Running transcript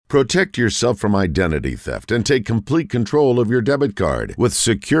Protect yourself from identity theft and take complete control of your debit card with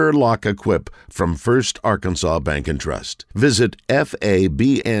Secure Lock Equip from First Arkansas Bank and Trust. Visit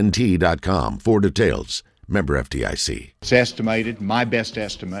FABNT.com for details. Member FDIC. It's estimated, my best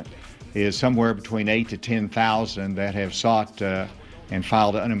estimate, is somewhere between 8,000 to 10,000 that have sought and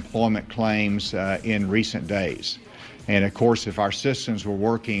filed unemployment claims in recent days. And of course, if our systems were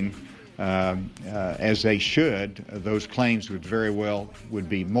working as they should, those claims would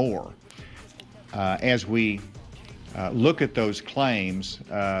be more. As we look at those claims,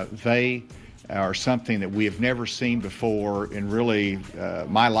 they are something that we have never seen before in really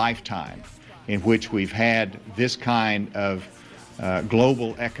my lifetime, in which we've had this kind of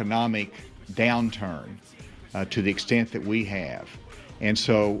global economic downturn to the extent that we have. And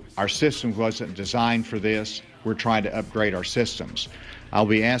so our system wasn't designed for this. We're trying to upgrade our systems. I'll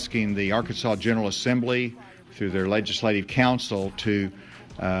be asking the Arkansas General Assembly through their Legislative Council to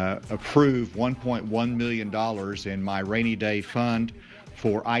approve $1.1 million in my rainy day fund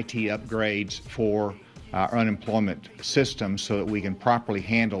for IT upgrades for our unemployment system so that we can properly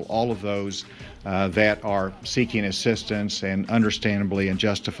handle all of those that are seeking assistance, and understandably and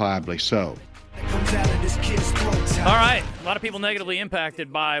justifiably so. All right. A lot of people negatively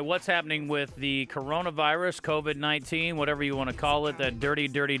impacted by what's happening with the coronavirus, COVID-19, whatever you want to call it, that dirty,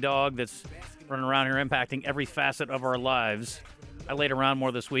 dirty dog that's running around here impacting every facet of our lives. I laid around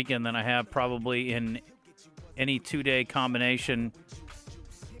more this weekend than I have probably in any two-day combination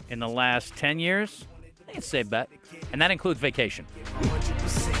in the last 10 years. I think it's a safe bet. And that includes vacation.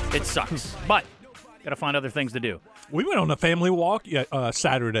 It sucks. But got to find other things to do. We went on a family walk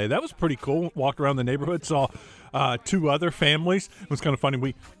Saturday. That was pretty cool. Walked around the neighborhood, saw two other families. It was kind of funny.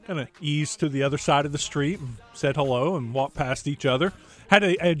 We kind of eased to the other side of the street and said hello and walked past each other. Had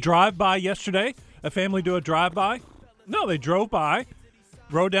a drive-by yesterday. A family do a drive-by. No, they drove by,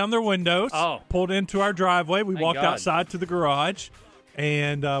 rolled down their windows, pulled into our driveway. We walked outside to the garage,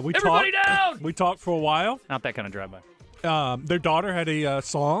 and we Everybody talked. Down! We talked for a while. Not that kind of drive-by. Their daughter had a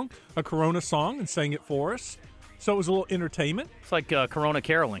song, a Corona song, and sang it for us. So it was a little entertainment. It's like Corona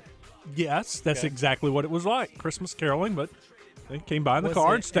caroling. Yes, that's exactly what it was like. Christmas caroling, but they came by in the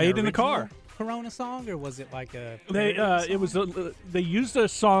car and stayed in the car. Corona song, or was it like a? They used a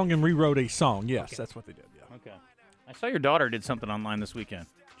song and rewrote a song. Yes, that's what they did. Yeah. Okay. I saw your daughter did something online this weekend.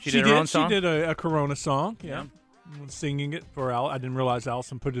 She did her own song? She did a Corona song. Yeah. Singing it for Al. I didn't realize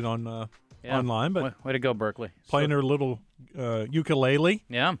Allison put it on online, but way to go, Berkeley. Playing her little ukulele.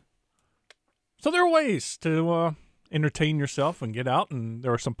 Yeah. So there are ways to entertain yourself and get out, and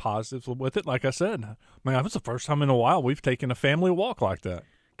there are some positives with it. Like I said, that was the first time in a while we've taken a family walk like that.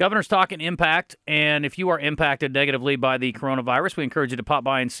 Governor's talking impact, and if you are impacted negatively by the coronavirus, we encourage you to pop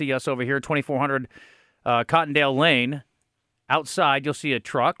by and see us over here, 2400 Cottondale Lane. Outside, you'll see a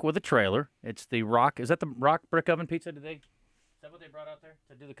truck with a trailer. It's the Rock. Is that the Rock Brick Oven Pizza? Is that what they brought out there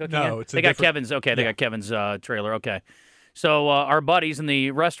to do the cooking? No, they got Kevin's. Okay, they got Kevin's trailer. Okay. So our buddies in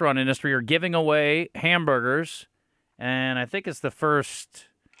the restaurant industry are giving away hamburgers, and I think it's the first.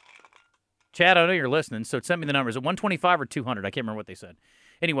 Chad, I know you're listening, so send me the numbers. Is it 125 or 200? I can't remember what they said.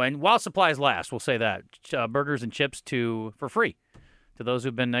 Anyway, and while supplies last, we'll say that. Burgers and chips for free to those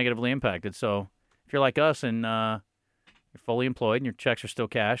who've been negatively impacted. So if you're like us and you're fully employed and your checks are still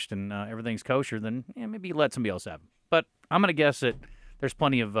cashed and everything's kosher, then maybe you let somebody else have them. But I'm going to guess that there's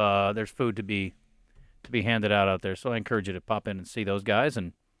plenty of there's food to be handed out there. So I encourage you to pop in and see those guys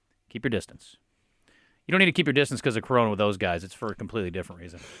and keep your distance. You don't need to keep your distance because of Corona with those guys. It's for a completely different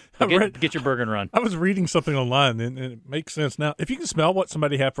reason. Get your burger and run. I was reading something online, and it makes sense now. If you can smell what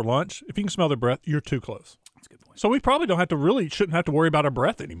somebody had for lunch, if you can smell their breath, you're too close. That's a good point. So we probably shouldn't have to worry about our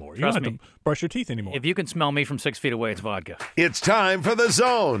breath anymore. You don't have to brush your teeth anymore. If you can smell me from 6 feet away, it's vodka. It's time for The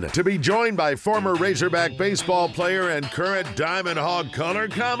Zone, to be joined by former Razorback baseball player and current Diamond Hog color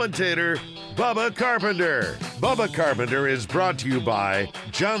commentator, Bubba Carpenter. Bubba Carpenter is brought to you by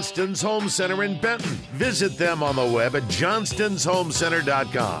Johnston's Home Center in Benton. Visit them on the web at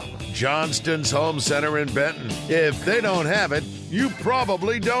johnstonsHomeCenter.com. Johnston's Home Center in Benton. If they don't have it, you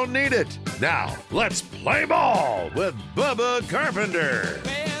probably don't need it. Now, let's play ball with Bubba Carpenter.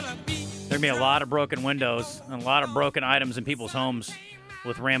 There'd be a lot of broken windows and a lot of broken items in people's homes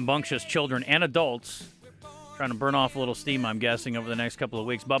with rambunctious children and adults trying to burn off a little steam, I'm guessing, over the next couple of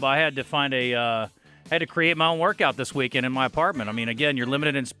weeks. Bubba, I had to find had to create my own workout this weekend in my apartment. I mean, again, you're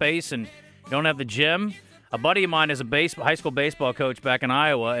limited in space and you don't have the gym. A buddy of mine is a high school baseball coach back in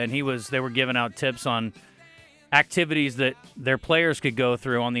Iowa, and they were giving out tips on activities that their players could go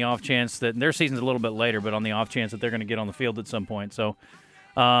through on the off chance that their season's a little bit later, but on the off chance that they're going to get on the field at some point. So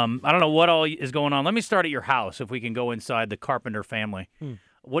I don't know what all is going on. Let me start at your house if we can go inside the Carpenter family.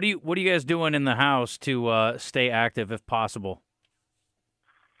 What do you guys doing in the house to stay active if possible?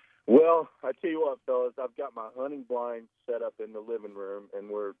 Well, I tell you what, fellas, I've got my hunting blind set up in the living room, and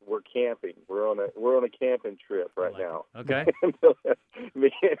we're camping. We're on a camping trip right now. Okay.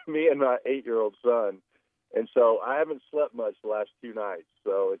 me and my 8-year-old son, and so I haven't slept much the last 2 nights.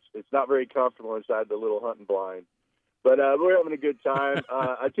 So it's not very comfortable inside the little hunting blind, but we're having a good time.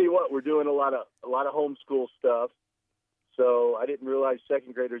 I tell you what, we're doing a lot of homeschool stuff. So I didn't realize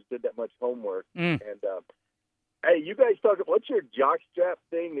second graders did that much homework, and. Hey, you guys what's your jockstrap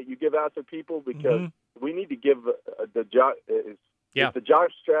thing that you give out to people? Because we need to give the jock. Is the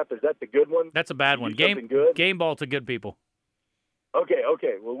jockstrap, is that the good one? That's a bad one. Game ball to good people. Okay.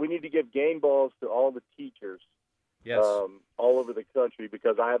 Well, we need to give game balls to all the teachers. Yes. All over the country,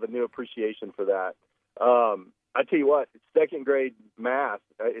 because I have a new appreciation for that. I tell you what, second grade math,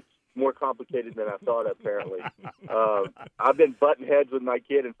 it's more complicated than I thought, apparently. I've been butting heads with my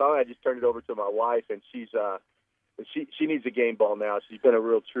kid, and finally I just turned it over to my wife, and she needs a game ball now. She's been a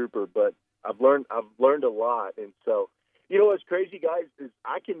real trooper, but I've learned a lot. And so, you know what's crazy, guys, is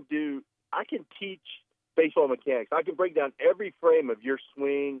I can teach baseball mechanics. I can break down every frame of your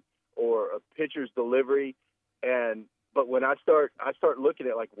swing or a pitcher's delivery. But when I start looking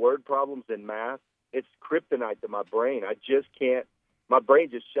at like word problems in math, it's kryptonite to my brain. I just can't. My brain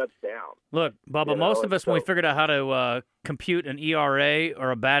just shuts down. Look, Bubba, most of us, when we figured out how to compute an ERA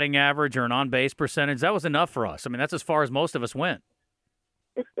or a batting average or an on-base percentage, that was enough for us. I mean, that's as far as most of us went.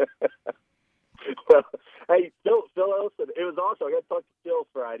 Well, hey, Phil Ellison, it was awesome. I got to talk to Phil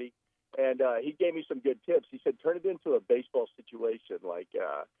Friday, and he gave me some good tips. He said, turn it into a baseball situation. Like,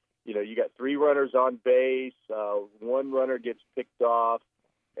 you got 3 runners on base, 1 runner gets picked off,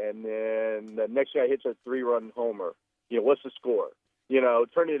 and then the next guy hits a 3-run homer. What's the score?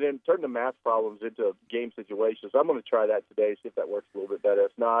 Turn the math problems into game situations. I'm going to try that today, see if that works a little bit better.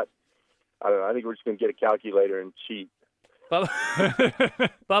 If not, I don't know. I think we're just going to get a calculator and cheat.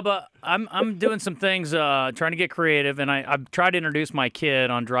 Bubba, I'm doing some things, trying to get creative, and I've tried to introduce my kid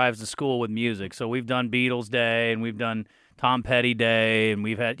on drives to school with music. So we've done Beatles Day, and we've done Tom Petty Day, and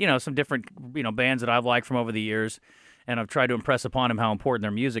we've had some different bands that I've liked from over the years, and I've tried to impress upon him how important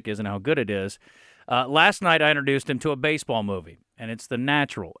their music is and how good it is. Last night I introduced him to a baseball movie, and it's The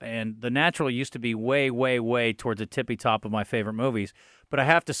Natural. And The Natural used to be way, way, way towards the tippy top of my favorite movies. But I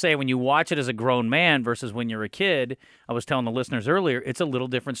have to say, when you watch it as a grown man versus when you're a kid, I was telling the listeners earlier, it's a little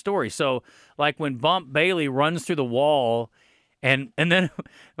different story. So, like when Bump Bailey runs through the wall, and then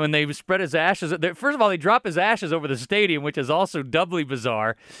when they spread his ashes, first of all, they drop his ashes over the stadium, which is also doubly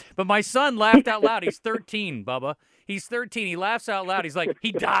bizarre. But my son laughed out loud. He's 13, Bubba. He's 13. He laughs out loud. He's like,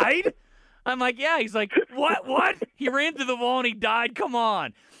 he died? I'm like, yeah. He's like, what? He ran through the wall and he died? Come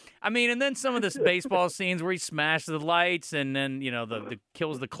on. I mean, and then some of this baseball scenes where he smashes the lights and then, the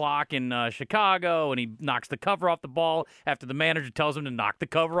kills the clock in Chicago, and he knocks the cover off the ball after the manager tells him to knock the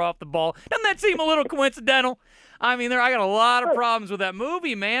cover off the ball. Doesn't that seem a little coincidental? I mean, I got a lot of problems with that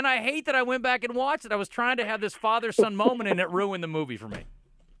movie, man. I hate that I went back and watched it. I was trying to have this father-son moment, and it ruined the movie for me.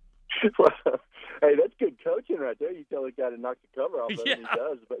 Well, hey, that's good coaching right there. You tell the guy to knock the cover off, and he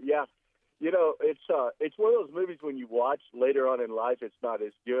does. But, yeah. It's one of those movies when you watch later on in life, it's not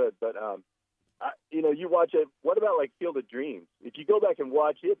as good. But, you watch it. What about like Field of Dreams? If you go back and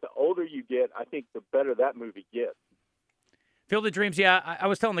watch it, the older you get, I think the better that movie gets. Field of Dreams, yeah. I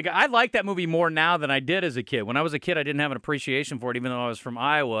was telling the guy, I like that movie more now than I did as a kid. When I was a kid, I didn't have an appreciation for it, even though I was from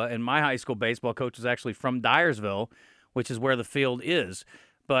Iowa, and my high school baseball coach was actually from Dyersville, which is where the field is.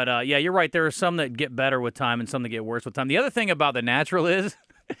 But, yeah, you're right. There are some that get better with time and some that get worse with time. The other thing about The Natural is,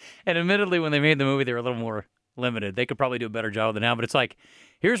 and admittedly, when they made the movie, they were a little more limited. They could probably do a better job than now. But it's like,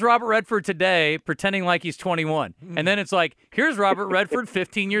 here's Robert Redford today pretending like he's 21. And then it's like, here's Robert Redford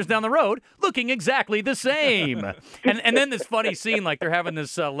 15 years down the road looking exactly the same. And then this funny scene, like they're having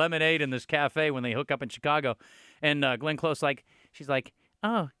this lemonade in this cafe when they hook up in Chicago. And Glenn Close, she's like,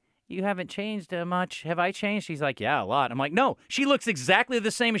 oh, you haven't changed much. Have I changed? She's like, yeah, a lot. I'm like, no, she looks exactly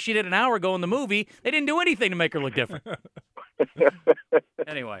the same as she did an hour ago in the movie. They didn't do anything to make her look different.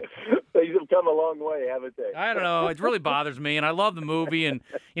 Anyway. Things have come a long way, haven't they? I don't know. It really bothers me, and I love the movie. And,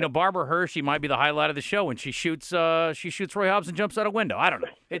 Barbara Hershey might be the highlight of the show when she shoots Roy Hobbs and jumps out a window. I don't know.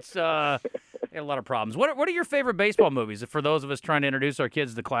 It's a lot of problems. What are your favorite baseball movies for those of us trying to introduce our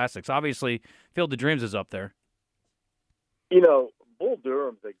kids to classics? Obviously, Field of Dreams is up there. Bull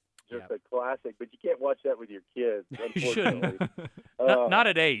Durham's just a classic, but you can't watch that with your kids, unfortunately. You shouldn't. Not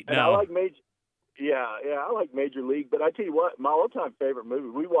at 8, no. I like I like Major League, but I tell you what, my all-time favorite movie,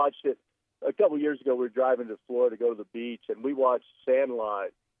 we watched it a couple years ago. We were driving to Florida to go to the beach, and we watched Sandlot.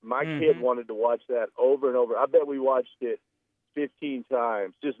 My kid wanted to watch that over and over. I bet we watched it 15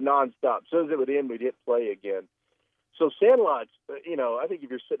 times, just nonstop. As soon as it would end, we'd hit play again. So Sandlot's, I think if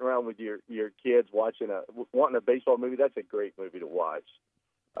you're sitting around with your kids wanting a baseball movie, that's a great movie to watch.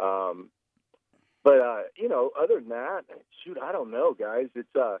 But other than that, shoot, I don't know, guys.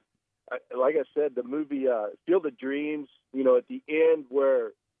 It's like I said, the movie Field of Dreams. At the end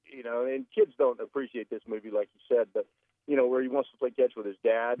where and kids don't appreciate this movie, like you said, but where he wants to play catch with his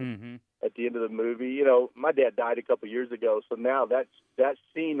dad at the end of the movie. My dad died a couple years ago, so now that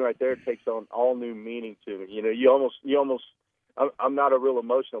scene right there takes on all new meaning to me. You almost. I'm not a real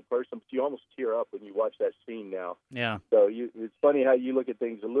emotional person, but you almost tear up when you watch that scene now. Yeah. So it's funny how you look at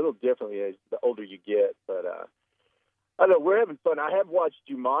things a little differently as the older you get. But I don't know, we're having fun. I have watched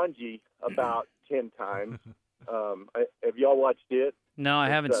Jumanji about 10 times. Have y'all watched it? No, I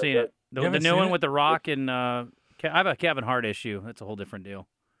haven't seen it. The new one with The Rock and I have a Kevin Hart issue. That's a whole different deal.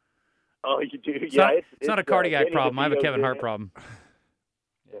 Oh, you do? It's not a cardiac problem. I have a Kevin Hart problem.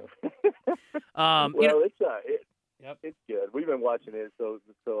 It's good. We've been watching it, so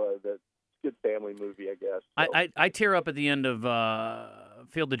that's a good family movie, I guess. So. I tear up at the end of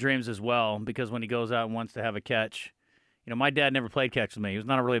Field of Dreams as well, because when he goes out and wants to have a catch. My dad never played catch with me. He was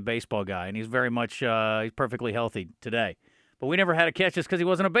not really a baseball guy, and he's very much he's perfectly healthy today. But we never had a catch just because he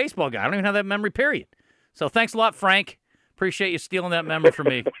wasn't a baseball guy. I don't even have that memory, period. So thanks a lot, Frank. Appreciate you stealing that memory from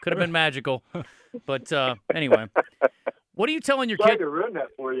me. Could have been magical. But anyway, what are you telling your Sorry kid? to ruin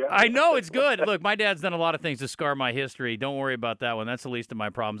that for you. I know, it's good. Look, my dad's done a lot of things to scar my history. Don't worry about that one. That's the least of my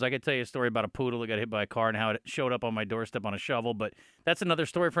problems. I could tell you a story about a poodle that got hit by a car and how it showed up on my doorstep on a shovel, but that's another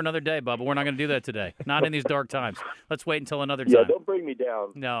story for another day, Bubba. We're not going to do that today. Not in these dark times. Let's wait until another time. Yeah, don't bring me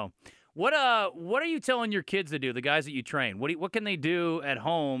down. No. What are you telling your kids to do, the guys that you train? What can they do at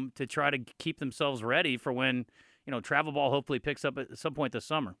home to try to keep themselves ready for when, travel ball hopefully picks up at some point this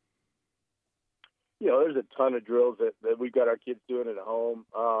summer? There's a ton of drills that we've got our kids doing at home.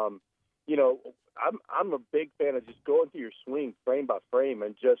 I'm a big fan of just going through your swing frame by frame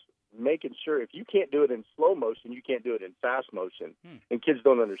and just making sure if you can't do it in slow motion, you can't do it in fast motion. And kids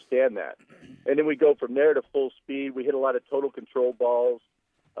don't understand that. And then we go from there to full speed. We hit a lot of total control balls.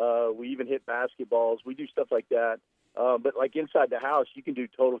 We even hit basketballs. We do stuff like that. But like inside the house, you can do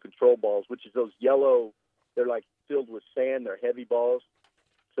total control balls, which is those yellow, they're like filled with sand. They're heavy balls.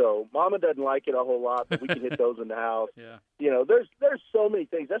 So Mama doesn't like it a whole lot, but we can hit those in the house. Yeah. There's so many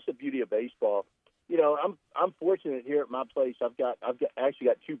things. That's the beauty of baseball. I'm fortunate here at my place. I've actually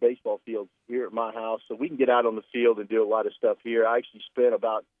got 2 baseball fields here at my house, so we can get out on the field and do a lot of stuff here. I actually spent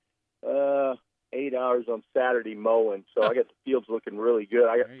about 8 hours on Saturday mowing, so I got the fields looking really good.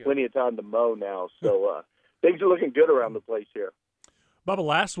 I got plenty of time to mow now, so things are looking good around the place here. Bubba,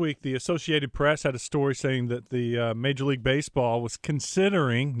 last week the Associated Press had a story saying that the Major League Baseball was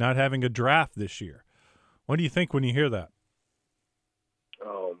considering not having a draft this year. What do you think when you hear that?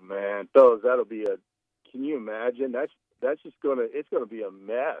 Oh man, fellas, can you imagine? That's just it's gonna be a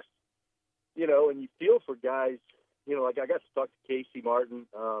mess. And you feel for guys. Like I got to talk to Casey Martin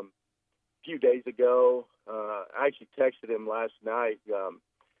a few days ago. I actually texted him last night.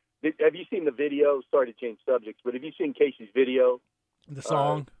 Have you seen the video? Sorry to change subjects, but have you seen Casey's video? The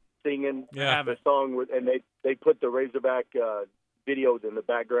song? Singing. Yeah. The song, and they put the Razorback videos in the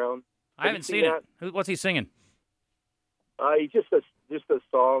background. I haven't seen it. What's he singing? He's just a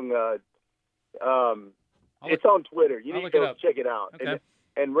song. It's on Twitter. You need to go check it out. Okay.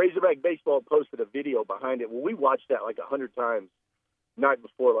 And Razorback Baseball posted a video behind it. Well, we watched that like 100 times night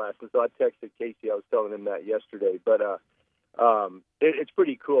before last, and so I texted Casey. I was telling him that yesterday. But it's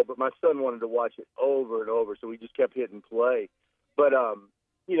pretty cool. But my son wanted to watch it over and over, so we just kept hitting play. But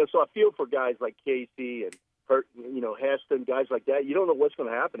so I feel for guys like Casey and Heston, guys like that. You don't know what's going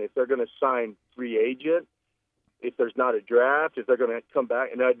to happen if they're going to sign free agent, if there's not a draft, if they're going to come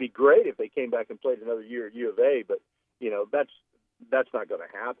back. And that'd be great if they came back and played another year at U of A. But that's not going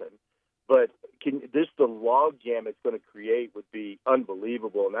to happen. But the log jam it's going to create would be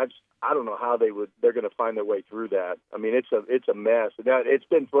unbelievable, and I don't know how they're going to find their way through that. I mean, it's a mess. And it's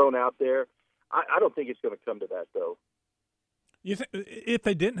been thrown out there. I don't think it's going to come to that though. You think if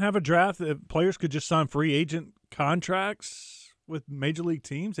they didn't have a draft, players could just sign free agent contracts with major league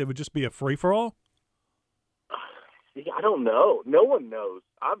teams? It would just be a free for all. I don't know. No one knows.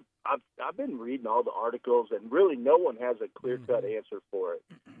 I've been reading all the articles, and really, no one has a clear-cut answer for it.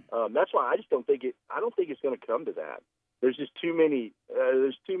 That's why I just don't think it. I don't think it's going to come to that. There's just too many.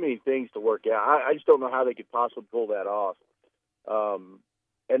 There's too many things to work out. I just don't know how they could possibly pull that off.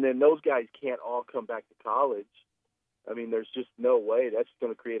 And then those guys can't all come back to college. I mean, there's just no way. That's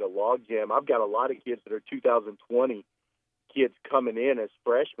going to create a logjam. I've got a lot of kids that are 2020 kids coming in as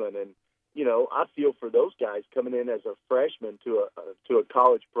freshmen, and I feel for those guys coming in as a freshman to a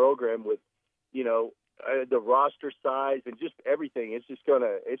college program with, the roster size and just everything. It's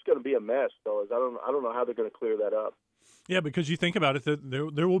gonna be a mess, fellas. I don't know how they're gonna clear that up. Yeah, because you think about it, that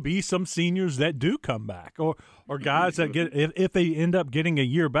there will be some seniors that do come back, or guys that get if they end up getting a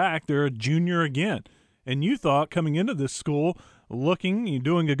year back, they're a junior again. And you thought coming into this school, you're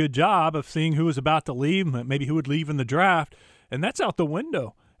doing a good job of seeing who was about to leave, maybe who would leave in the draft, and that's out the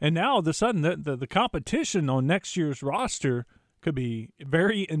window. And now all of a sudden, the competition on next year's roster could be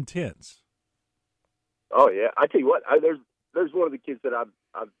very intense. Oh yeah, I tell you what, there's one of the kids that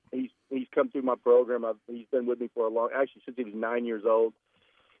he's come through my program. He's been with me for actually since he was 9 years old.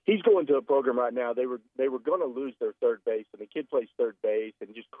 He's going to a program right now. They were going to lose their third base, and the kid plays third base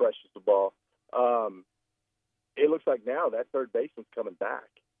and just crushes the ball. It looks like now that third baseman's coming back,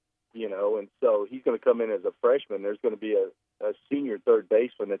 and so he's going to come in as a freshman. There's going to be a senior third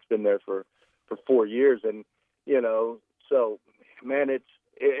baseman that's been there for 4 years, and so man,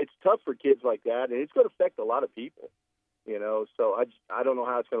 it's tough for kids like that, and it's going to affect a lot of people. So I don't know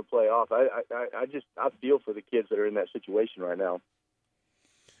how it's going to play off. I feel for the kids that are in that situation right now.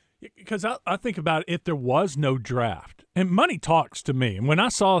 Because I think about if there was no draft, and money talks to me. And when I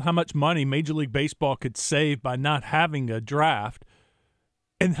saw how much money Major League Baseball could save by not having a draft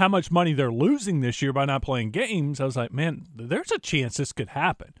and how much money they're losing this year by not playing games, I was like, man, there's a chance this could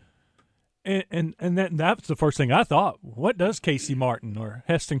happen. And that's the first thing I thought. What does Casey Martin or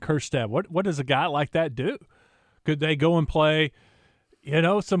Heston Kjerstad, what does a guy like that do? Could they go and play,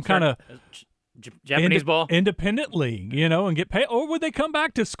 some kind of Japanese ball? Independent league, and get paid? Or would they come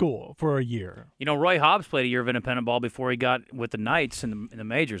back to school for a year? Roy Hobbs played a year of independent ball before he got with the Knights in the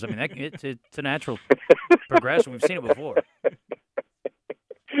majors. I mean, it's a natural progression. We've seen it before.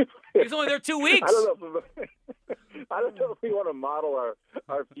 He was only there 2 weeks. I don't know if we want to model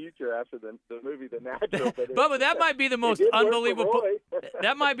our future after the movie The Natural. But that might be the most unbelievable.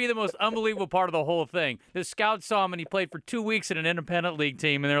 That might be the most unbelievable part of the whole thing. The scouts saw him and he played for 2 weeks in an independent league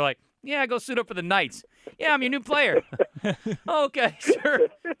team, and they're like, "Yeah, go suit up for the Knights. Yeah, I'm your new player." Okay, sure.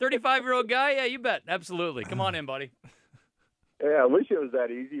 35-year-old guy. Yeah, you bet. Absolutely. Come on in, buddy. Yeah, I wish it was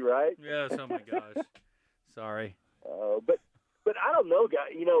that easy, right? Yes. Oh my gosh. Sorry. But I don't know, guys.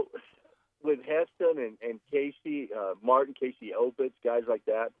 With Heston and Casey Martin, Casey Opitz, guys like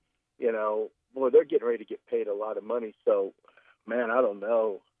that, boy, they're getting ready to get paid a lot of money. So, man, I don't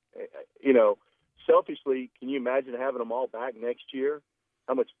know. Selfishly, can you imagine having them all back next year?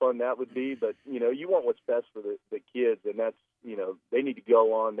 How much fun that would be. But, you want what's best for the kids, and that's, they need to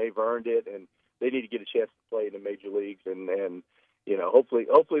go on. They've earned it, and they need to get a chance to play in the major leagues. And hopefully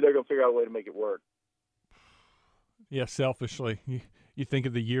they're going to figure out a way to make it work. Yeah, selfishly. You think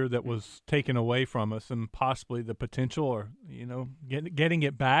of the year that was taken away from us and possibly the potential or, getting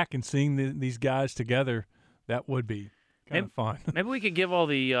it back and seeing these guys together, that would be kind of fun. Maybe we could give all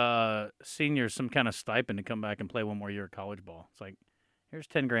the seniors some kind of stipend to come back and play one more year of college ball. It's like, here's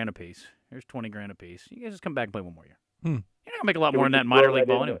 $10,000 a piece. Here's $20,000 a piece. You guys just come back and play one more year. You're not going to make a lot more than that in minor league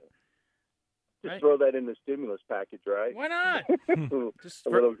ball anyway. Just throw that in the stimulus package, right? Why not? Just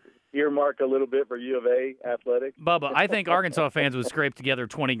earmark a little bit for U of A athletics. Bubba, I think Arkansas fans would scrape together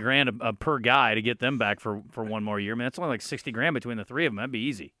 $20,000 per guy to get them back for one more year. I mean, that's only like $60,000 between the three of them. That'd be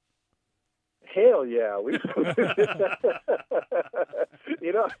easy. Hell yeah! We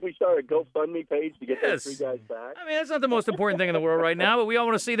start a GoFundMe page to get those three guys back. I mean, that's not the most important thing in the world right now, but we all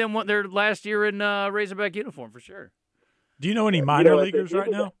want to see them their last year in Razorback uniform for sure. Do you know any minor leaguers right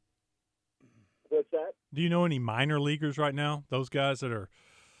now? What's that? Do you know any minor leaguers right now? Those guys that are,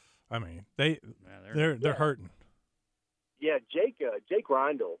 I mean, they're hurting. Yeah, Jake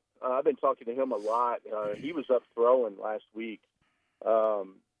Reindl. I've been talking to him a lot. He was up throwing last week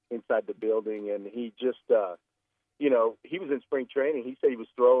inside the building, and he just, he was in spring training. He said he was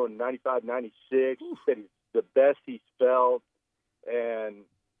throwing 95, 96. He said he's the best he's felt, and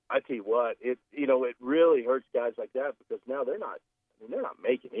I tell you what, it really hurts guys like that because now they're not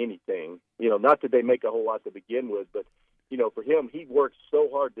making anything. Not that they make a whole lot to begin with, but for him, he worked so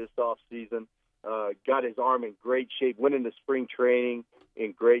hard this off season, got his arm in great shape, went into spring training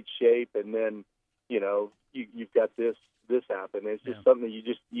in great shape, and then you've got this happen. It's just something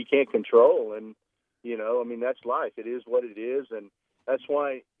you can't control, and that's life. It is what it is, and that's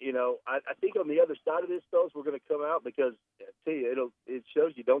why I think on the other side of this, though, we're going to come out because I tell you, it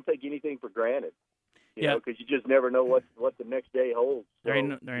shows you don't take anything for granted. Because you just never know what the next day holds. There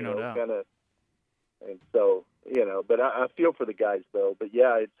ain't no doubt. And so, but I feel for the guys, though. But,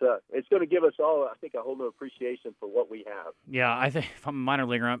 yeah, it's going to give us all, I think, a whole new appreciation for what we have. Yeah, I think if I'm a minor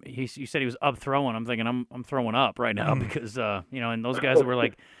leaguer, you said he was up throwing. I'm thinking I'm throwing up right now because, and those guys that were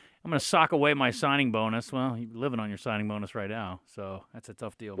like, I'm going to sock away my signing bonus. Well, you're living on your signing bonus right now, so that's a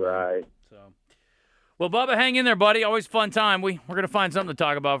tough deal. Man. Right. So, well, Bubba, hang in there, buddy. Always fun time. We're going to find something to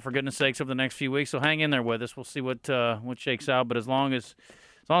talk about, for goodness sakes, over the next few weeks. So hang in there with us. We'll see what shakes out. But as long as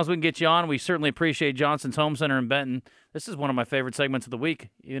we can get you on, we certainly appreciate Johnson's Home Center in Benton. This is one of my favorite segments of the week,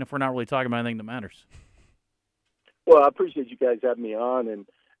 even if we're not really talking about anything that matters. Well, I appreciate you guys having me on. And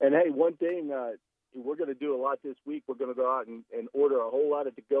hey, one thing, we're going to do a lot this week. We're going to go out and order a whole lot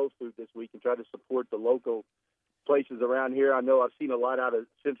of to-go food this week and try to support the local places around here. I know I've seen a lot out of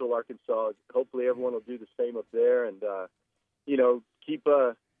Central Arkansas. Hopefully everyone will do the same up there and,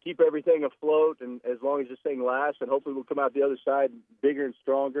 keep everything afloat, and as long as this thing lasts, and hopefully we'll come out the other side bigger and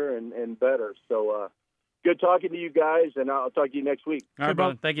stronger and better. So good talking to you guys, and I'll talk to you next week. All right,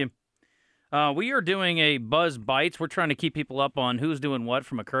 brother. Thank you. We are doing a Buzz Bites. We're trying to keep people up on who's doing what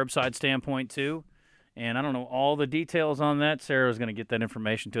from a curbside standpoint, too. And I don't know all the details on that. Sarah's going to get that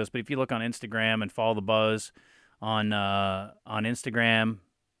information to us. But if you look on Instagram and follow the Buzz on Instagram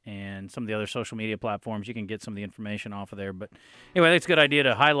and some of the other social media platforms, you can get some of the information off of there. But anyway, that's a good idea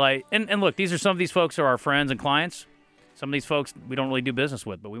to highlight. And look, some of these folks are our friends and clients. Some of these folks we don't really do business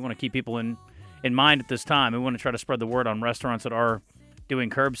with, but we want to keep people in mind at this time. We want to try to spread the word on restaurants that are doing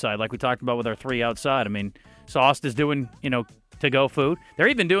curbside, like we talked about with our 3 outside. I mean, Sauced is doing, to-go food. They're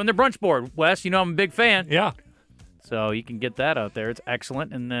even doing their brunch board. Wes, I'm a big fan. Yeah. So you can get that out there. It's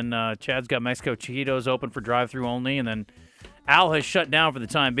excellent. And then Chad's got Mexico Chiquitos open for drive-through only. And then Al has shut down for the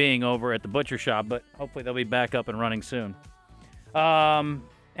time being over at the butcher shop, but hopefully they'll be back up and running soon. And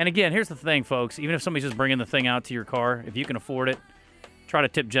again, here's the thing, folks. Even if somebody's just bringing the thing out to your car, if you can afford it, try to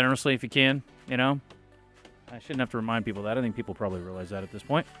tip generously if you can, I shouldn't have to remind people that. I think people probably realize that at this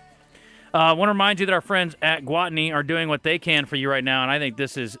point. I want to remind you that our friends at Gwatney are doing what they can for you right now, and I think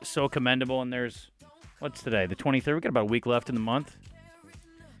this is so commendable. And what's today, the 23rd? We've got about a week left in the month.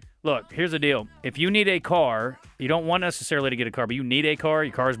 Look, here's the deal. If you need a car, you don't want necessarily to get a car, but you need a car,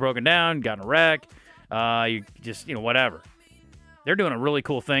 your car's broken down, got in a wreck, you just, whatever. They're doing a really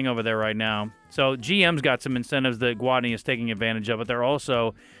cool thing over there right now. So GM's got some incentives that Gwatney is taking advantage of, but they're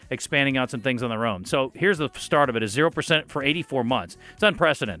also expanding out some things on their own. So here's the start of it, is 0% for 84 months. It's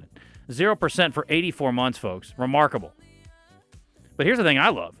unprecedented. 0% for 84 months, folks. Remarkable. But here's the thing I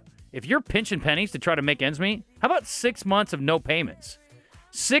love. If you're pinching pennies to try to make ends meet, how about 6 months of no payments?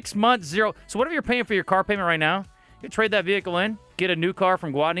 6 months, zero. So whatever you're paying for your car payment right now, you can trade that vehicle in, get a new car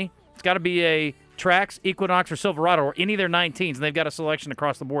from Gwatney. It's got to be a Trax, Equinox, or Silverado, or any of their 19s, and they've got a selection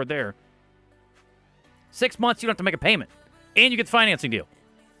across the board there. 6 months, you don't have to make a payment, and you get the financing deal.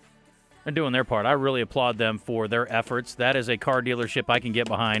 They're doing their part. I really applaud them for their efforts. That is a car dealership I can get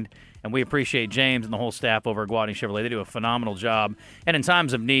behind, and we appreciate James and the whole staff over at Gwatney Chevrolet. They do a phenomenal job, and in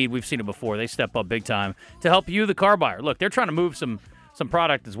times of need, we've seen it before, they step up big time to help you, the car buyer. Look, they're trying to move some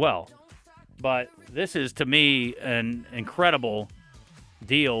product as well, but this is, to me, an incredible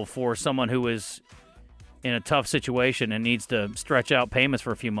deal for someone who is in a tough situation and needs to stretch out payments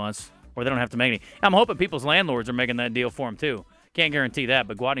for a few months, or they don't have to make any. I'm hoping people's landlords are making that deal for them, too. Can't guarantee that,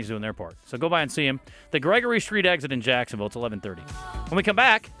 but Gwatney's doing their part. So go by and see him. The Gregory Street exit in Jacksonville. It's 11:30. When we come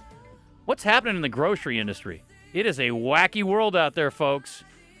back, what's happening in the grocery industry? It is a wacky world out there, folks.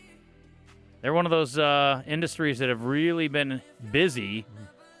 They're one of those industries that have really been busy,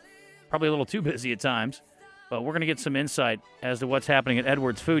 probably a little too busy at times, but we're going to get some insight as to what's happening at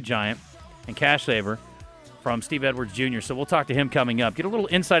Edwards Food Giant and Cash Saver from Steve Edwards Jr. So we'll talk to him coming up. Get a little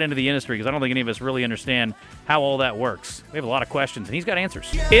insight into the industry because I don't think any of us really understand how all that works. We have a lot of questions, and he's got answers.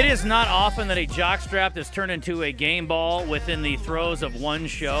 It is not often that a jockstrap is turned into a game ball within the throes of one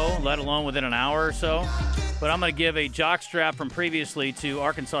show, let alone within an hour or so. But I'm going to give a jockstrap from previously to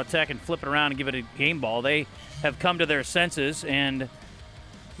Arkansas Tech and flip it around and give it a game ball. They have come to their senses and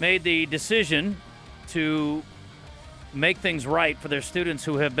made the decision to make things right for their students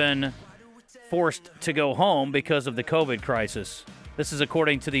who have been forced to go home because of the COVID crisis. This is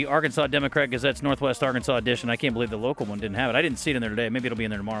according to the Arkansas Democrat-Gazette's Northwest Arkansas edition. I can't believe the local one didn't have it. I didn't see it in there today. Maybe it'll be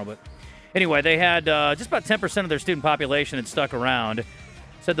in there tomorrow. But anyway, they had just about 10% of their student population had stuck around.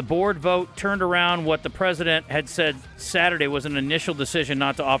 Said the board vote turned around what the president had said Saturday was an initial decision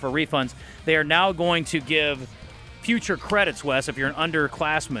not to offer refunds. They are now going to give future credits, Wes, if you're an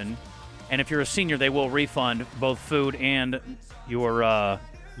underclassman. And if you're a senior, they will refund both food and your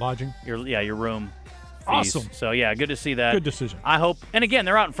lodging. Your room fees. Awesome. So, yeah, good to see that. Good decision. I hope, and again,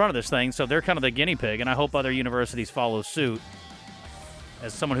 they're out in front of this thing, so they're kind of the guinea pig, and I hope other universities follow suit.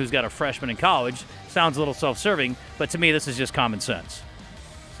 As someone who's got a freshman in college, sounds a little self-serving, but to me, this is just common sense.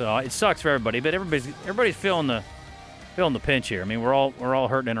 So it sucks for everybody, but everybody's feeling the pinch here. I mean, we're all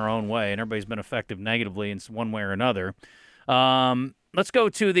hurting in our own way, and everybody's been affected negatively in one way or another. let's go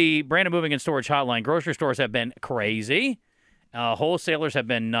to the Brandon Moving and Storage Hotline. Grocery stores have been crazy. Wholesalers have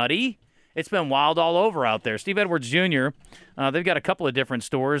been nutty. It's been wild all over out there. Steve Edwards Jr., they've got a couple of different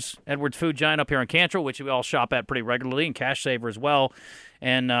stores. Edwards Food Giant up here in Cantrell, which we all shop at pretty regularly, and Cash Saver as well.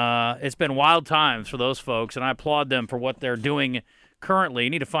 And it's been wild times for those folks, and I applaud them for what they're doing currently. You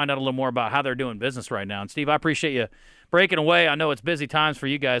need to find out a little more about how they're doing business right now. And, Steve, I appreciate you breaking away. I know it's busy times for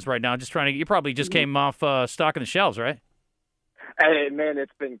you guys right now. Just trying to – you probably just came off stocking the shelves, right? Hey, man,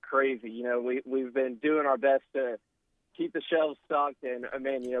 it's been crazy. We've been doing our best to keep the shelves stocked, and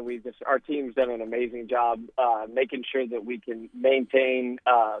man, our team's done an amazing job making sure that we can maintain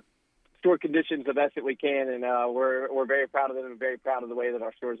store conditions the best that we can, and we're very proud of them and very proud of the way that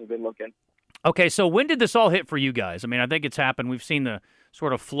our stores have been looking. Okay, so when did this all hit for you guys? I mean, I think it's happened. We've seen the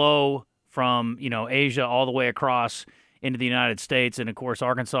sort of flow from Asia all the way across into the United States, and of course,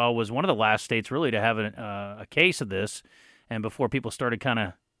 Arkansas was one of the last states really to have a case of this, and before people started kind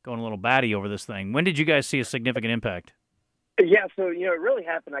of going a little batty over this thing. When did you guys see a significant impact? Yeah, so, it really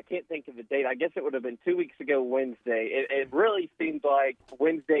happened. I can't think of the date. I guess it would have been 2 weeks ago Wednesday. It really seemed like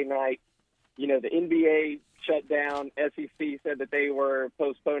Wednesday night, the NBA shut down. SEC said that they were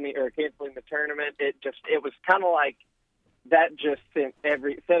postponing or canceling the tournament. It was kind of like that just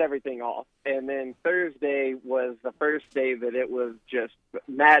set everything off. And then Thursday was the first day that it was just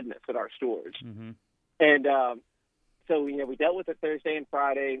madness at our stores. Mm-hmm. And so, we dealt with it Thursday and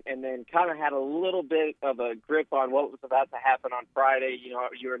Friday, and then kind of had a little bit of a grip on what was about to happen on Friday.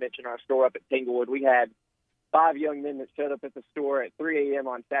 You were mentioning our store up at Tanglewood. We had 5 young men that showed up at the store at 3 a.m.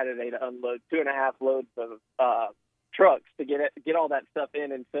 on Saturday to unload 2.5 loads of trucks to get all that stuff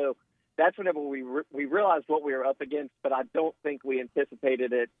in. And so that's whenever we realized what we were up against, but I don't think we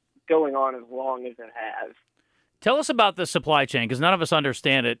anticipated it going on as long as it has. Tell us about the supply chain, because none of us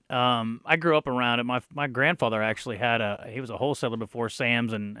understand it. I grew up around it. My grandfather actually he was a wholesaler before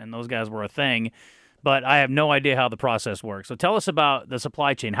Sam's, and those guys were a thing. But I have no idea how the process works. So tell us about the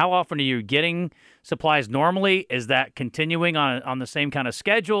supply chain. How often are you getting supplies normally? Is that continuing on the same kind of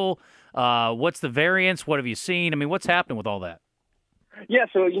schedule? What's the variance? What have you seen? I mean, what's happening with all that? Yeah,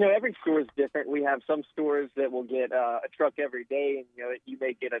 so, every store is different. We have some stores that will get a truck every day, and, you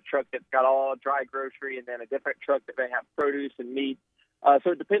may get a truck that's got all dry grocery and then a different truck that may have produce and meat.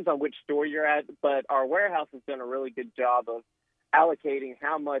 So it depends on which store you're at, but our warehouse has done a really good job of allocating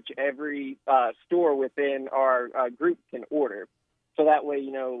how much every store within our group can order. So that way,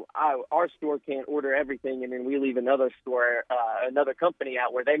 our store can't order everything, and then we leave another store, another company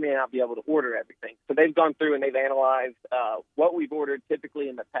out where they may not be able to order everything. So they've gone through and they've analyzed what we've ordered typically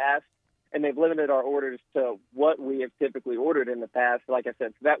in the past, and they've limited our orders to what we have typically ordered in the past. Like I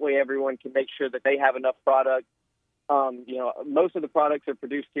said, so that way everyone can make sure that they have enough product. Most of the products are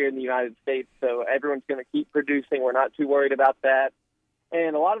produced here in the United States, so everyone's going to keep producing. We're not too worried about that.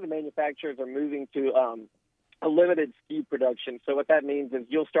 And a lot of the manufacturers are moving to a limited SKU production. So what that means is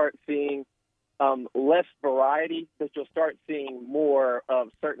you'll start seeing less variety, but you'll start seeing more of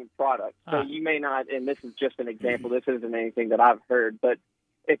certain products. So you may not, and this is just an example, this isn't anything that I've heard, but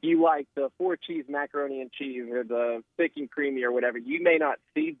if you like the 4-cheese macaroni and cheese or the thick and creamy or whatever, you may not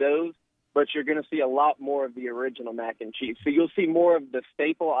see those, but you're going to see a lot more of the original mac and cheese. So you'll see more of the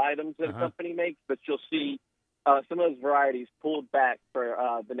staple items that a company makes, but you'll see some of those varieties pulled back for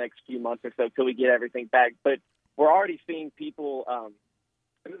the next few months or so till we get everything back. But we're already seeing people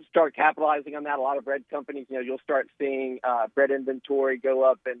start capitalizing on that. A lot of bread companies, you'll start seeing bread inventory go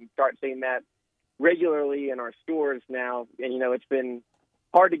up and start seeing that regularly in our stores now. And, it's been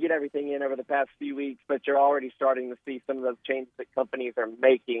hard to get everything in over the past few weeks, but you're already starting to see some of those changes that companies are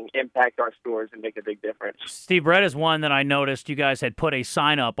making impact our stores and make a big difference. Steve, bread is one that I noticed you guys had put a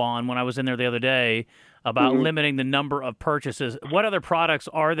sign up on when I was in there the other day about limiting the number of purchases. What other products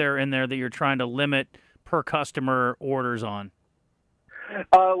are there in there that you're trying to limit per customer orders on?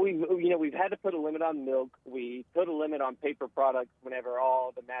 We've had to put a limit on milk. We put a limit on paper products whenever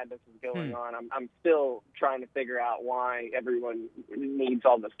all the madness is going on. I'm still trying to figure out why everyone needs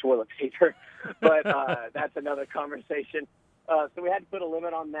all this toilet paper, but that's another conversation. So we had to put a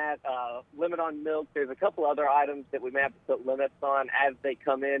limit on that, limit on milk. There's a couple other items that we may have to put limits on as they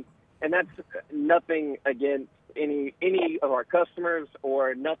come in, and that's nothing against any of our customers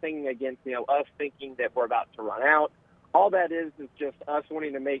or nothing against us thinking that we're about to run out. All that is just us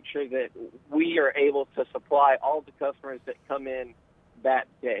wanting to make sure that we are able to supply all the customers that come in that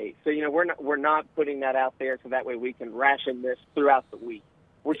day. So, we're not putting that out there so that way we can ration this throughout the week.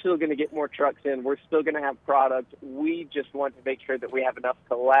 We're still going to get more trucks in. We're still going to have product. We just want to make sure that we have enough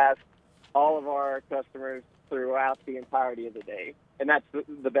to last all of our customers throughout the entirety of the day. And that's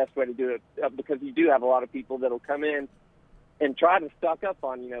the best way to do it because you do have a lot of people that will come in and try to stock up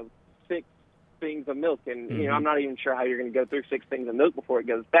on, 6 things of milk. And, I'm not even sure how you're going to go through 6 things of milk before it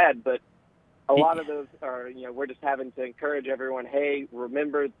goes bad, but a lot of those are, we're just having to encourage everyone, hey,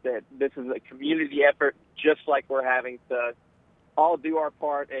 remember that this is a community effort, just like we're having to all do our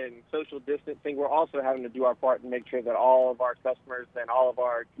part in social distancing. We're also having to do our part and make sure that all of our customers and all of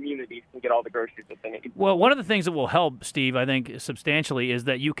our communities can get all the groceries that they need. Well, one of the things that will help, Steve, I think, substantially is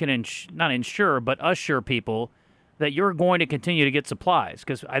that you can not ensure, but assure people that you're going to continue to get supplies.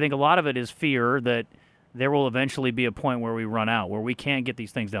 Because I think a lot of it is fear that there will eventually be a point where we run out, where we can't get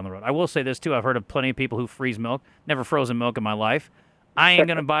these things down the road. I will say this, too. I've heard of plenty of people who freeze milk. Never frozen milk in my life. I ain't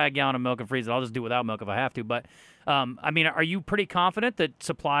going to buy a gallon of milk and freeze it. I'll just do without milk if I have to. But, are you pretty confident that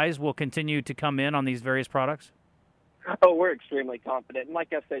supplies will continue to come in on these various products? Oh, we're extremely confident. And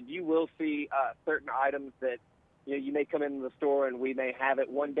like I said, you will see certain items that, you may come into the store and we may have it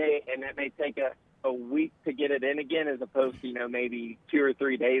one day, and it may take a week to get it in again, as opposed to, maybe 2 or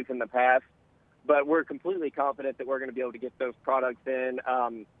 3 days in the past. But we're completely confident that we're going to be able to get those products in.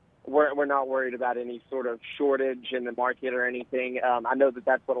 We're not worried about any sort of shortage in the market or anything. I know that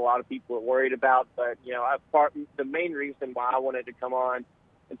that's what a lot of people are worried about. But, the main reason why I wanted to come on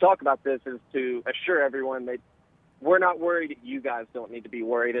and talk about this is to assure everyone that we're not worried. You guys don't need to be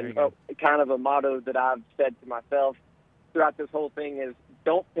worried. And kind of a motto that I've said to myself throughout this whole thing is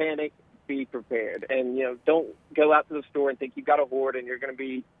don't panic, be prepared. And, don't go out to the store and think you've got a hoard and you're going to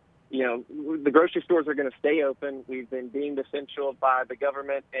be, the grocery stores are going to stay open. We've been deemed essential by the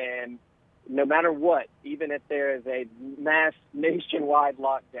government, and no matter what, even if there is a mass nationwide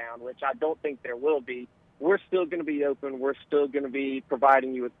lockdown, which I don't think there will be, we're still going to be open. We're still going to be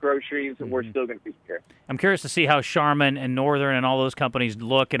providing you with groceries, and we're still going to be here. I'm curious to see how Charmin and Northern and all those companies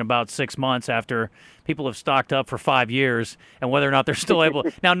look in about 6 months after people have stocked up for 5 years, and whether or not they're still able.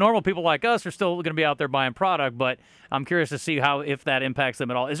 Now, normal people like us are still going to be out there buying product, but I'm curious to see if that impacts them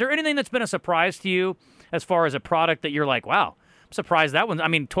at all. Is there anything that's been a surprise to you as far as a product that you're like, wow, I'm surprised that one? I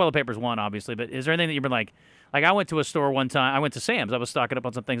mean, toilet paper's one, obviously, but is there anything that you've been like I went to a store one time. I went to Sam's. I was stocking up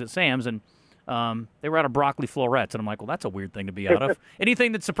on some things at Sam's, and they were out of broccoli florets, and I'm like, well, that's a weird thing to be out of.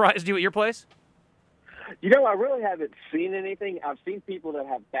 Anything that surprised you at your place? I really haven't seen anything. I've seen people that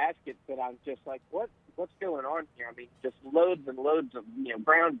have baskets that I'm just like, what's going on here? I mean, just loads and loads of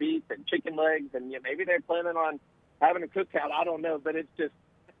ground beef and chicken legs, and maybe they're planning on having a cookout. I don't know, but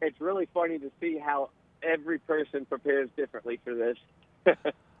it's really funny to see how every person prepares differently for this.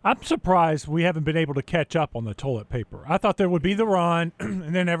 I'm surprised we haven't been able to catch up on the toilet paper. I thought there would be the run,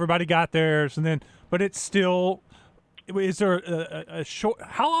 and then everybody got theirs, but it's still. Is there a short?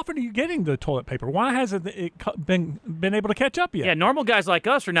 How often are you getting the toilet paper? Why hasn't it been able to catch up yet? Yeah, normal guys like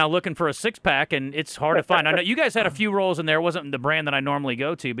us are now looking for a 6-pack, and it's hard to find. I know you guys had a few rolls in there. It wasn't the brand that I normally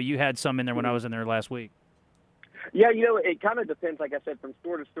go to, but you had some in there when I was in there last week. Yeah, it kind of depends. Like I said, from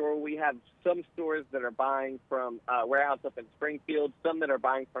store to store, we have some stores that are buying from a warehouse up in Springfield, some that are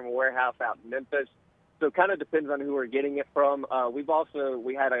buying from a warehouse out in Memphis. So it kind of depends on who we're getting it from. We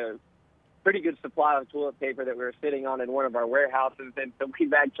had a pretty good supply of toilet paper that we were sitting on in one of our warehouses, and so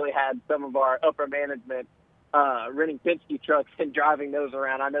we've actually had some of our upper management renting Penske trucks and driving those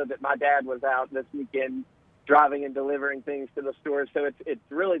around. I know that my dad was out this weekend driving and delivering things to the stores, so it's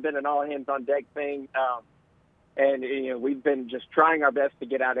really been an all-hands-on-deck thing. And, we've been just trying our best to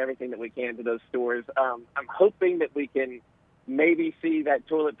get out everything that we can to those stores. I'm hoping that we can maybe see that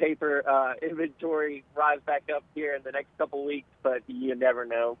toilet paper inventory rise back up here in the next couple of weeks, but you never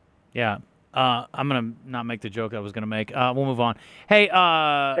know. Yeah. I'm going to not make the joke I was going to make. We'll move on. Hey,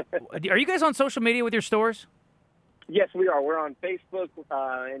 are you guys on social media with your stores? Yes, we are. We're on Facebook,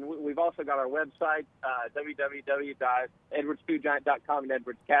 and we've also got our website, www.edwardsfoodgiant.com and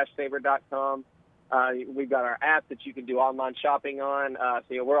edwardscashsaver.com. We've got our app that you can do online shopping on.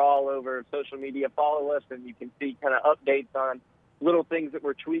 So we're all over social media. Follow us, and you can see kind of updates on little things that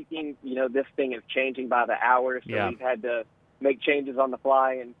we're tweaking. This thing is changing by the hour, so we've had to make changes on the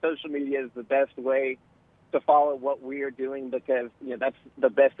fly. And social media is the best way to follow what we are doing, because that's the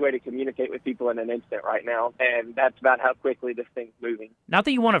best way to communicate with people in an instant right now, and that's about how quickly this thing's moving. Not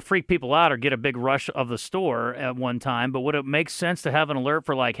that you want to freak people out or get a big rush of the store at one time, but would it make sense to have an alert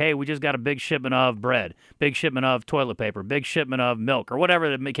for like, hey, we just got a big shipment of bread, big shipment of toilet paper, big shipment of milk, or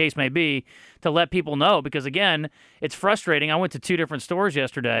whatever the case may be, to let people know? Because again, it's frustrating. I went to 2 different stores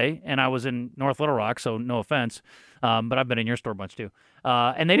yesterday, and I was in North Little Rock, so no offense, but I've been in your store a bunch too.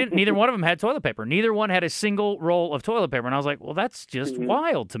 And they didn't. Neither one of them had toilet paper. Neither one had a single roll of toilet paper. And I was like, well, that's just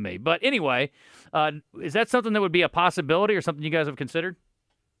wild to me. But anyway, is that something that would be a possibility or something you guys have considered?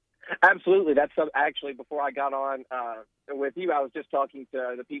 Absolutely. That's actually, before I got on with you, I was just talking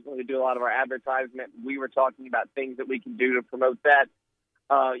to the people who do a lot of our advertisement. We were talking about things that we can do to promote that.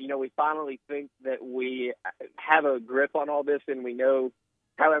 We finally think that we have a grip on all this, and we know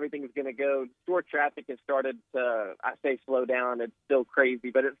how everything is going to go. Store traffic has started to, I say slow down, it's still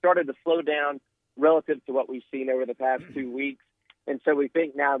crazy, but it started to slow down relative to what we've seen over the past 2 weeks. And so we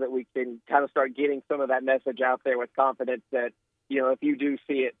think now that we can kind of start getting some of that message out there with confidence that, if you do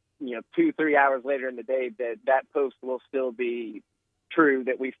see it, 2-3 hours later in the day, that post will still be true,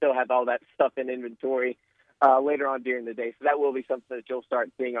 that we still have all that stuff in inventory later on during the day. So that will be something that you'll start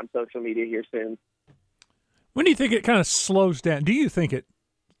seeing on social media here soon. When do you think it kind of slows down? Do you think it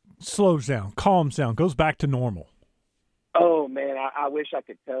slows down, calms down, goes back to normal? Oh, man, I wish I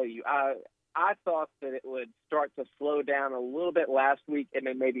could tell you. I thought that it would start to slow down a little bit last week and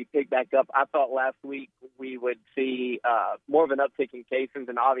then maybe pick back up. I thought last week we would see more of an uptick in cases,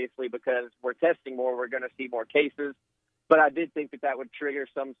 and obviously because we're testing more, we're going to see more cases. But I did think that would trigger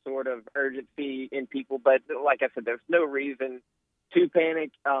some sort of urgency in people. But like I said, there's no reason to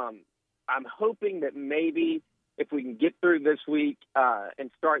panic. I'm hoping that maybe if we can get through this week and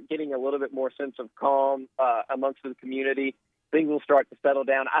start getting a little bit more sense of calm amongst the community, things will start to settle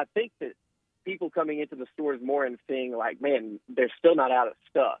down. I think that people coming into the stores more and seeing like, man, they're still not out of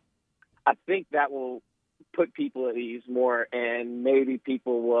stuff. I think that will put people at ease more, and maybe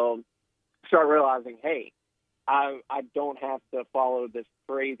people will start realizing, hey, I don't have to follow this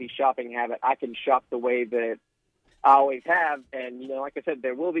crazy shopping habit. I can shop the way that I always have. And, like I said,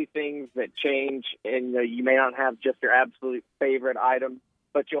 there will be things that change, and you may not have just your absolute favorite item,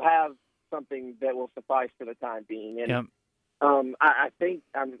 but you'll have something that will suffice for the time being. And Yep. I'm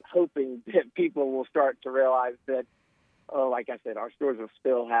hoping that people will start to realize that, like I said, our stores will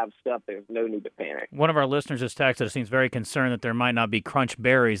still have stuff. There's no need to panic. One of our listeners has texted us. Seems very concerned that there might not be Crunch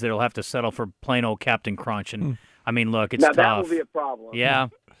berries. That'll have to settle for plain old Captain Crunch. And I mean, look, it's now, tough. that will be a problem. Yeah,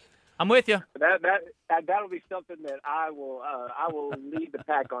 I'm with you. That'll be something that I will lead the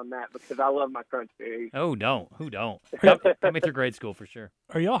pack on that, because I love my Crunch berries. Oh, don't. Who don't? Got me through grade school for sure.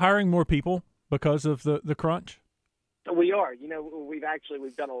 Are y'all hiring more people because of the crunch? We are.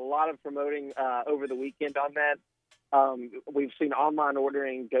 We've done a lot of promoting over the weekend on that. We've seen online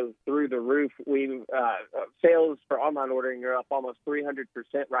ordering go through the roof. Sales for online ordering are up almost 300%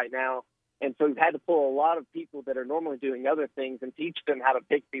 right now. And so we've had to pull a lot of people that are normally doing other things and teach them how to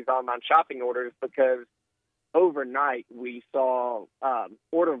pick these online shopping orders, because overnight we saw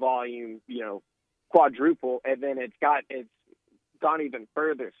order volume, quadruple, and then it's gone even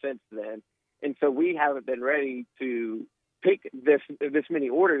further since then. And so we haven't been ready to pick this many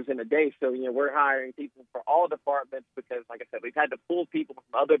orders in a day. So, we're hiring people for all departments because, like I said, we've had to pull people from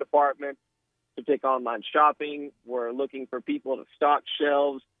other departments to pick online shopping. We're looking for people to stock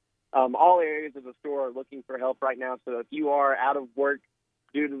shelves. All areas of the store are looking for help right now. So if you are out of work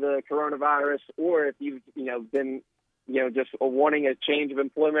due to the coronavirus, or if you've, been, just wanting a change of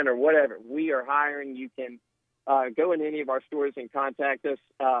employment or whatever, we are hiring. You can go in any of our stores and contact us.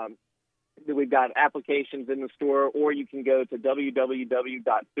 We've got applications in the store, or you can go to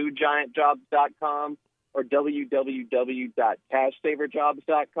www.foodgiantjobs.com or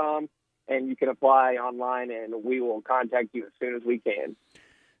www.cashsaverjobs.com, and you can apply online, and we will contact you as soon as we can.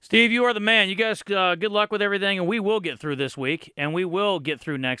 Steve, you are the man. You guys, good luck with everything, and we will get through this week, and we will get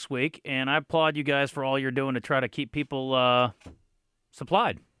through next week. And I applaud you guys for all you're doing to try to keep people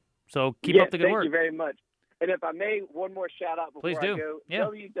supplied. So keep up the good work. Thank you very much. And if I may, one more shout out before Please do. I go. Yeah.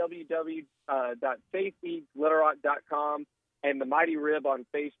 www.safeeatsglitterrock.com and the Mighty Rib on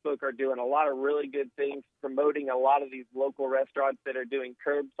Facebook are doing a lot of really good things, promoting a lot of these local restaurants that are doing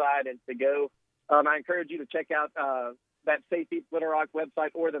curbside and to-go. I encourage you to check out that Safe Eats Little Rock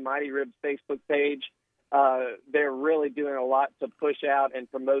website or the Mighty Ribs Facebook page. They're really doing a lot to push out and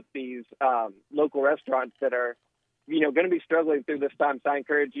promote these local restaurants that are, going to be struggling through this time. So I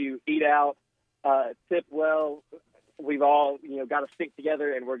encourage you, eat out, tip well. We've all, got to stick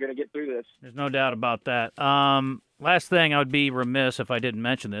together, and we're going to get through this. There's no doubt about that. Last thing, I would be remiss if I didn't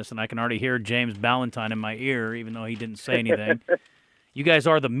mention this, and I can already hear James Ballantyne in my ear, even though he didn't say anything. You guys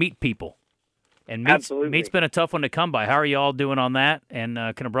are the meat people. And meat's been a tough one to come by. How are you all doing on that? And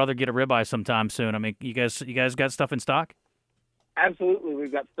can a brother get a ribeye sometime soon? I mean, you guys got stuff in stock? Absolutely,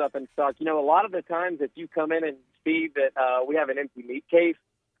 we've got stuff in stock. A lot of the times if you come in and see that we have an empty meat case,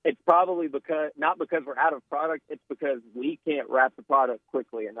 it's probably not because we're out of product, it's because we can't wrap the product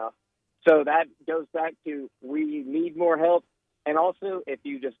quickly enough. So that goes back to we need more help. And also, if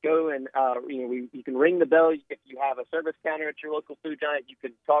you just go and, you can ring the bell. If you have a service counter at your local Food Giant, you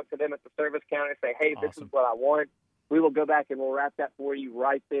can talk to them at the service counter and say, hey, This is what I want. we will go back and we'll wrap that for you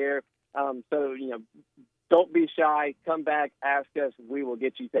right there. So, don't be shy. Come back, ask us. We will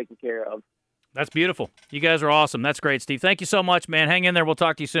get you taken care of. That's beautiful. You guys are awesome. That's great, Steve. Thank you so much, man. Hang in there. We'll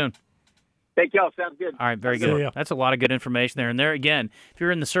talk to you soon. Thank y'all. Sounds good. All right, very good. Yeah. That's a lot of good information there. And there again, if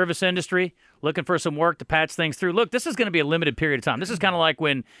you're in the service industry looking for some work to patch things through, look, this is going to be a limited period of time. This is kind of like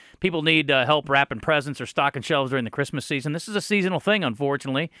when people need help wrapping presents or stocking shelves during the Christmas season. This is a seasonal thing,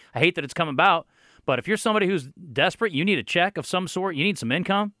 unfortunately. I hate that it's come about. But if you're somebody who's desperate, you need a check of some sort, you need some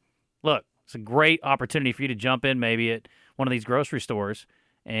income, look, it's a great opportunity for you to jump in maybe at one of these grocery stores.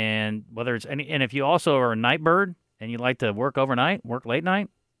 And whether it's and if you also are a night bird and you like to work overnight, work late night,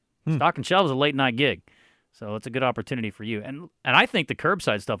 stocking shelves is a late night gig. So it's a good opportunity for you. And I think the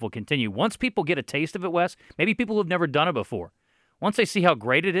curbside stuff will continue. Once people get a taste of it, Wes, maybe people who've never done it before, once they see how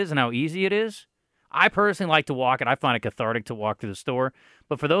great it is and how easy it is, I personally like to walk it. I find it cathartic to walk through the store.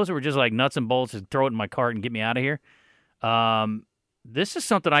 But for those who are just like nuts and bolts, just throw it in my cart and get me out of here, this is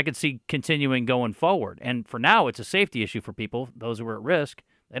something I could see continuing going forward. And for now, it's a safety issue for people, those who are at risk.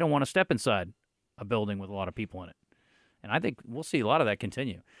 They don't want to step inside a building with a lot of people in it. And I think we'll see a lot of that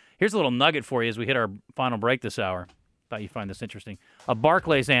continue. Here's a little nugget for you as we hit our final break this hour. Thought you'd find this interesting. A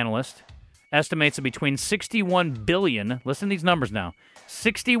Barclays analyst estimates that between $61 billion, listen to these numbers now,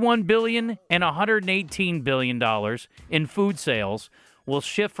 $61 billion and $118 billion in food sales will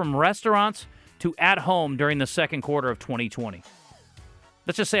shift from restaurants to at home during the second quarter of 2020.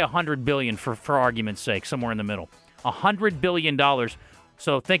 Let's just say $100 billion for argument's sake, somewhere in the middle. $100 billion.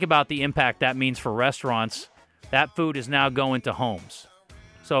 So think about the impact that means for restaurants. That food is now going to homes.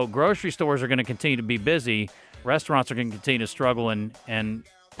 So grocery stores are going to continue to be busy. Restaurants are going to continue to struggle and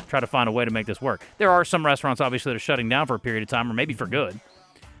try to find a way to make this work. There are some restaurants, obviously, that are shutting down for a period of time or maybe for good.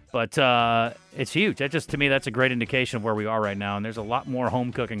 But it's huge. To me, that's a great indication of where we are right now. And there's a lot more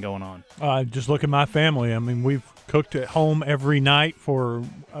home cooking going on. Just look at my family. I mean, we've cooked at home every night for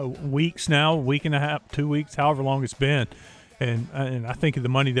weeks now, a week and a half, 2 weeks, however long it's been. And I think of the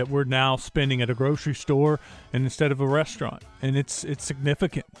money that we're now spending at a grocery store and instead of a restaurant. And it's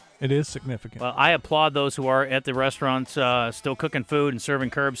significant. It is significant. Well, I applaud those who are at the restaurants still cooking food and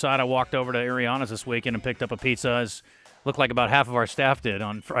serving curbside. I walked over to Ariana's this weekend and picked up a pizza, as looked like about half of our staff did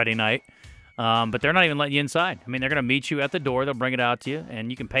on Friday night. But they're not even letting you inside. I mean, they're going to meet you at the door. They'll bring it out to you,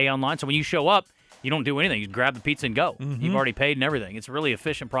 and you can pay online. So when you show up, you don't do anything. You grab the pizza and go. Mm-hmm. You've already paid and everything. It's a really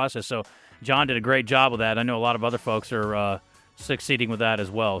efficient process. So John did a great job with that. I know a lot of other folks are succeeding with that as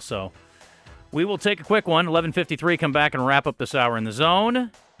well. So we will take a quick one, 11:53, come back and wrap up this hour in the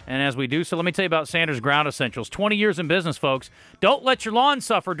zone. And as we do so, let me tell you about Sanders Ground Essentials. 20 years in business, folks. Don't let your lawn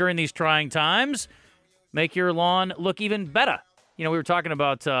suffer during these trying times. Make your lawn look even better. You know, we were talking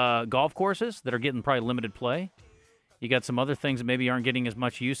about golf courses that are getting probably limited play. You got some other things that maybe aren't getting as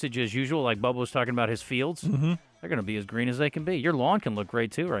much usage as usual, like Bubba was talking about his fields. Mm-hmm. They're going to be as green as they can be. Your lawn can look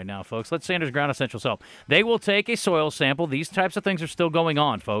great, too, right now, folks. Let Sanders Ground Essentials help. They will take a soil sample. These types of things are still going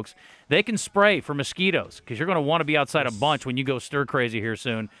on, folks. They can spray for mosquitoes because you're going to want to be outside a bunch when you go stir crazy here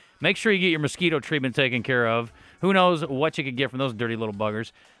soon. Make sure you get your mosquito treatment taken care of. Who knows what you could get from those dirty little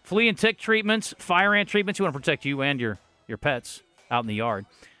buggers. Flea and tick treatments, fire ant treatments. You want to protect you and your pets out in the yard.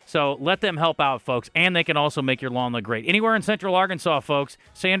 So let them help out, folks, and they can also make your lawn look great. Anywhere in Central Arkansas, folks,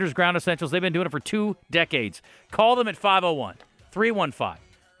 Sanders Ground Essentials, they've been doing it for 2 decades. Call them at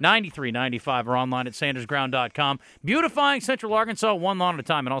 501-315-9395 or online at sandersground.com. Beautifying Central Arkansas one lawn at a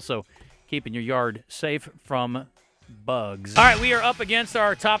time and also keeping your yard safe from bugs. All right, we are up against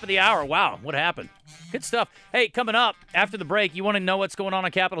our top of the hour. Wow, what happened? Good stuff. Hey, coming up after the break, you want to know what's going on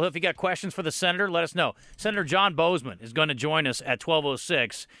Capitol Hill? If you got questions for the senator, let us know. Senator John Boozman is going to join us at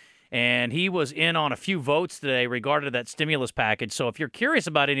 12:06, and he was in on a few votes today regarding that stimulus package. So if you're curious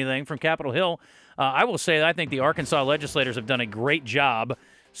about anything from Capitol Hill, I will say that I think the Arkansas legislators have done a great job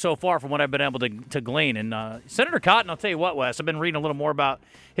so far from what I've been able to glean. And Senator Cotton, I'll tell you what, Wes, I've been reading a little more about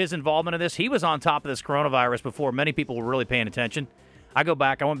his involvement in this. He was on top of this coronavirus before many people were really paying attention. I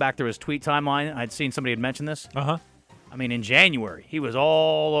went back through his tweet timeline. I'd seen somebody had mentioned this. Uh-huh. I mean, in January, he was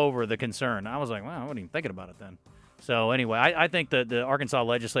all over the concern. I was like, wow, I wasn't even thinking about it then. So anyway, I think the Arkansas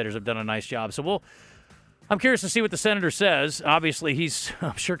legislators have done a nice job. So I'm curious to see what the senator says. Obviously, he's,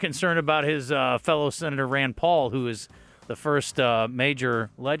 I'm sure, concerned about his fellow Senator Rand Paul, who is the first major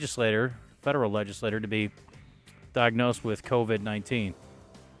federal legislator, to be diagnosed with COVID-19.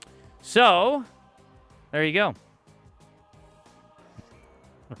 So, there you go.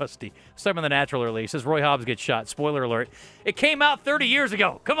 Rusty. Let's talk about the natural early. He says Roy Hobbs gets shot. Spoiler alert. It came out 30 years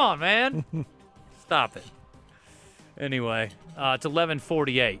ago. Come on, man. Stop it. Anyway, it's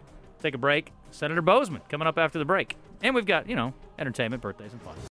 11:48. Take a break. Senator Boozman coming up after the break. And we've got, entertainment, birthdays, and fun.